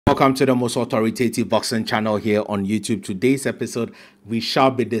Welcome to the most authoritative boxing channel here on YouTube. Today's episode, we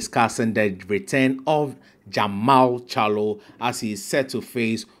shall be discussing the return of Jarmall Charlo as he is set to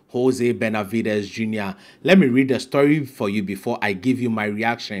face Jose Benavidez Jr. Let me read the story for you before I give you my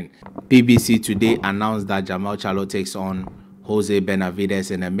reaction. BBC today announced that Jarmall Charlo takes on Jose Benavidez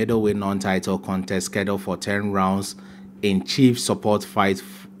in a middleweight non-title contest scheduled for 10 rounds in chief support fight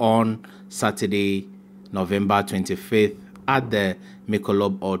on Saturday, November 25th at the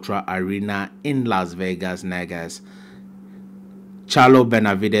Michelob Ultra Arena in Las Vegas, Nevada. Charlo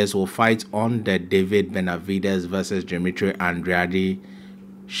Benavidez will fight on the David Benavidez versus Dimitri Andrade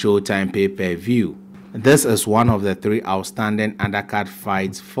Showtime pay-per-view. This is one of the three outstanding undercard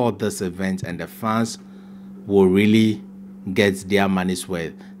fights for this event, and the fans will really get their money's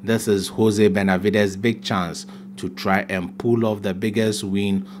worth. This is Jose Benavidez's big chance to try and pull off the biggest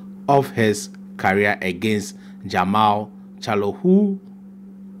win of his career against Jarmall Charlo, who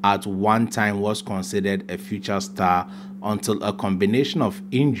at one time was considered a future star until a combination of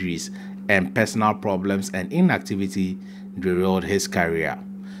injuries and personal problems and inactivity derailed his career.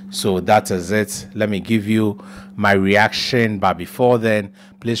 So that is it. Let me give you my reaction, but before then,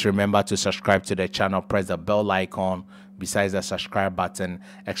 please remember to subscribe to the channel, press the bell icon besides the subscribe button,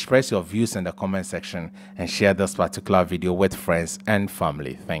 express your views in the comment section, and share this particular video with friends and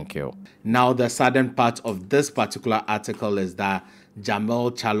family. Thank you. Now, the saddened part of this particular article is that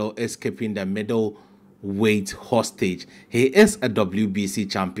Jarmall Charlo is keeping the middleweight hostage. He is a WBC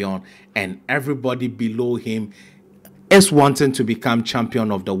champion, and everybody below him is wanting to become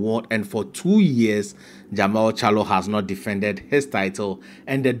champion of the world, and for 2 years Jarmall Charlo has not defended his title,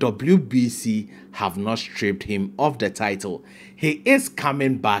 and the WBC have not stripped him of the title. He is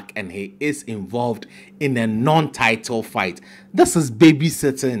coming back and he is involved in a non-title fight. This is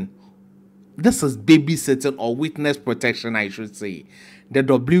babysitting. This is babysitting or witness protection, I should say. The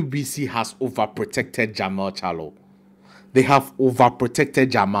WBC has overprotected Jarmall Charlo. They have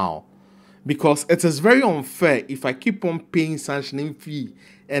overprotected Jarmall. Because it is very unfair if I keep on paying sanctioning fee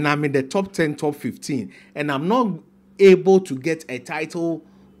and I'm in the top 10, top 15, and I'm not able to get a title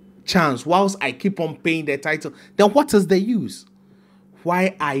chance whilst I keep on paying the title, then what is the use?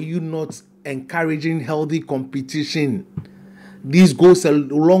 Why are you not encouraging healthy competition? This goes a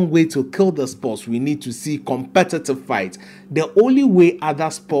long way to kill the sports. We need to see competitive fights. The only way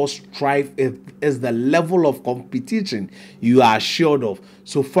other sports thrive is the level of competition you are assured of.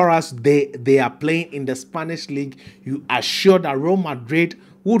 So far as they are playing in the Spanish league, you are sure that Real Madrid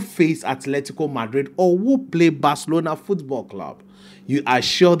would face Atletico Madrid or would play Barcelona Football Club. You are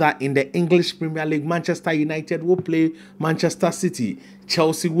sure that in the English Premier League, Manchester United will play Manchester City.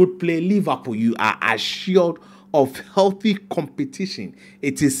 Chelsea would play Liverpool. You are assured of healthy competition.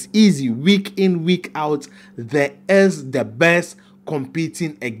 It is easy week in, week out. There is the best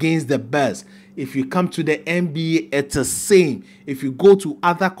competing against the best. If you come to the NBA, it's the same. If you go to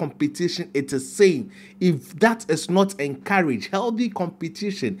other competition, it's the same. If that is not encouraged, healthy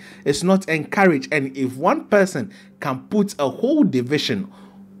competition is not encouraged, and if one person can put a whole division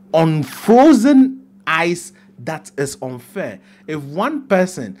on frozen ice, that is unfair. If one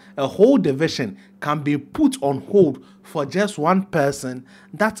person, a whole division, can be put on hold for just one person,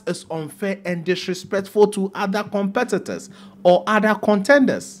 that is unfair and disrespectful to other competitors or other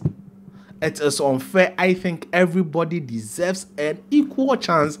contenders. It is unfair. I think everybody deserves an equal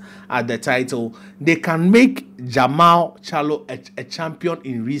chance at the title. They can make Jarmall Charlo a champion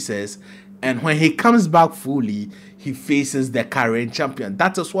in recess, and when he comes back fully, he faces the current champion.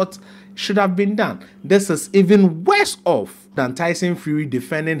 That is what should have been done. This is even worse off than Tyson Fury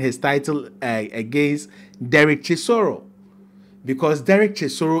defending his title against Derek Chisora, because Derek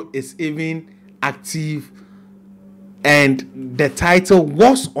Chisora is even active and the title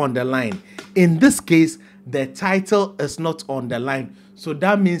was on the line. In this case, the title is not on the line. So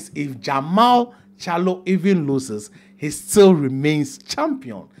that means if Jarmall Charlo even loses, he still remains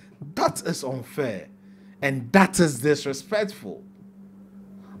champion. That is unfair and that is disrespectful.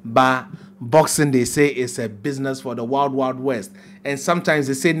 But boxing, they say, is a business for the wild, wild west. And sometimes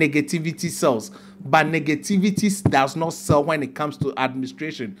they say negativity sells. But negativity does not sell when it comes to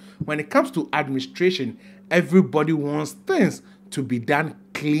administration. When it comes to administration, everybody wants things to be done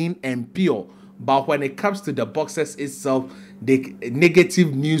clean and pure. But when it comes to the boxers itself, the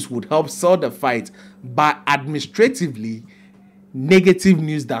negative news would help sell the fight. But administratively, negative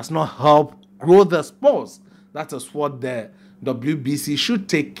news does not help grow the sports. That is what the WBC should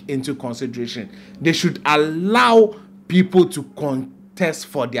take into consideration. They should allow people to contest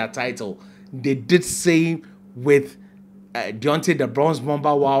for their title. They did same with Deontay the Bronze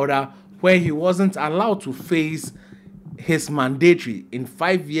Bomber Wilder, where he wasn't allowed to face his mandatory in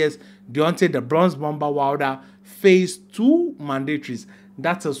 5 years. Deontay the Bronze Bomber Wilder faced 2 mandatories.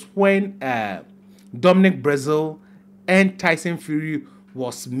 That is when Dominic Breazeale and Tyson Fury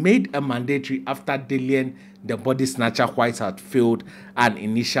was made a mandatory after Dillian the Body Snatcher White had failed an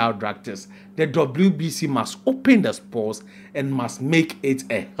initial drug test. The WBC must open the sports and must make it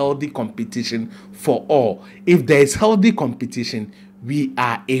a healthy competition for all. If there is healthy competition, we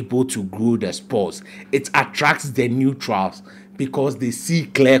are able to grow the sports. It attracts the neutrals because they see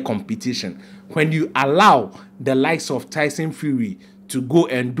clear competition. When you allow the likes of Tyson Fury to go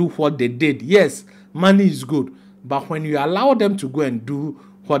and do what they did, yes, money is good, but when you allow them to go and do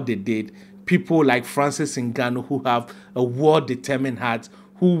what they did, people like Francis Ngannou, who have a war-determined heart,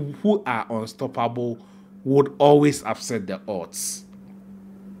 who are unstoppable, would always upset the odds.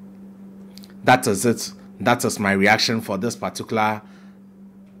 That is it. That is my reaction for this particular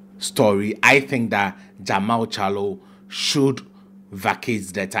story. I think that Jarmall Charlo should vacate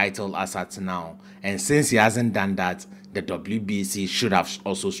the title as at now, and since he hasn't done that, the WBC should have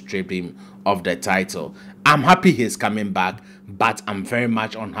also stripped him of the title. I'm happy he's coming back, but I'm very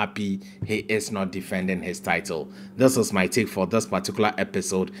much unhappy he is not defending his title. This is my take for this particular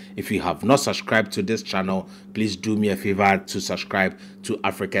episode. If you have not subscribed to this channel, please do me a favor to subscribe to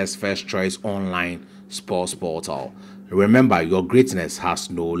Africa's first choice online sports portal. Remember, your greatness has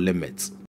no limits.